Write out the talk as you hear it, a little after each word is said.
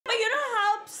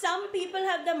people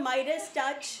have the Midas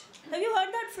touch. Have you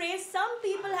heard that phrase? Some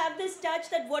people have this touch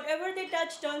that whatever they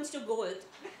touch turns to gold.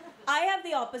 I have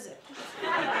the opposite.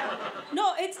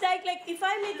 No, it's like if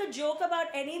I make a joke about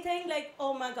anything, like,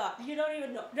 oh my God, you don't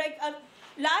even know. Like,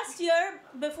 last year,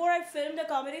 before I filmed a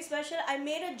comedy special, I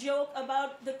made a joke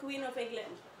about the Queen of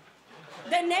England.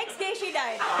 The next day she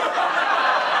died.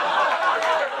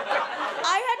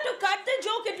 I had to cut the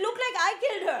joke. It looked like I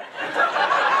killed her.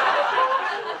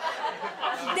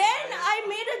 Then I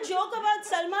made a joke about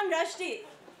Salman Rushdie.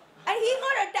 And he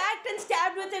got attacked and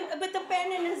stabbed with a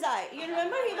pen in his eye. You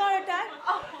remember he got attacked?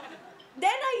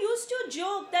 Then I used to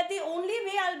joke that the only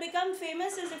way I'll become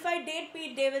famous is if I date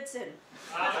Pete Davidson.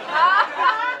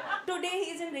 Today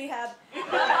he's in rehab.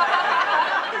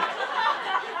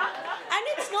 And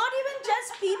it's not even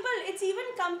just people, it's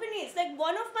even companies. Like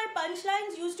one of my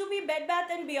punchlines used to be Bed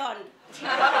Bath & Beyond.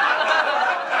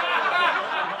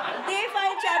 Day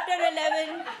 5, chapter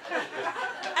 11.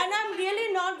 And I'm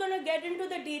really not going to get into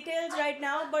the details right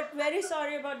now, but very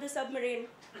sorry about the submarine.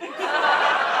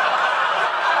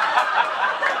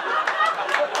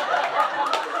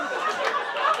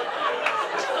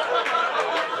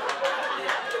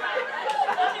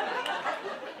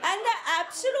 And the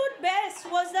absolute best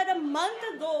was that a month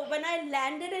ago, when I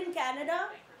landed in Canada,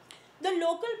 the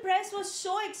local press was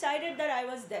so excited that I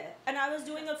was there. And I was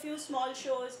doing a few small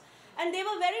shows. And they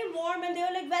were very warm and they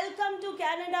were like, welcome to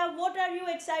Canada. What are you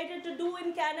excited to do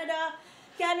in Canada?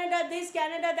 Canada this,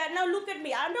 Canada that. Now look at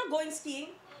me. I'm not going skiing.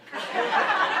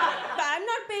 I'm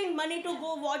not paying money to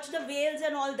go watch the whales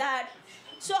and all that.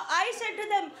 So I said to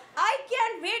them, I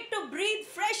can't wait to breathe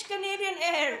fresh Canadian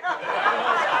air.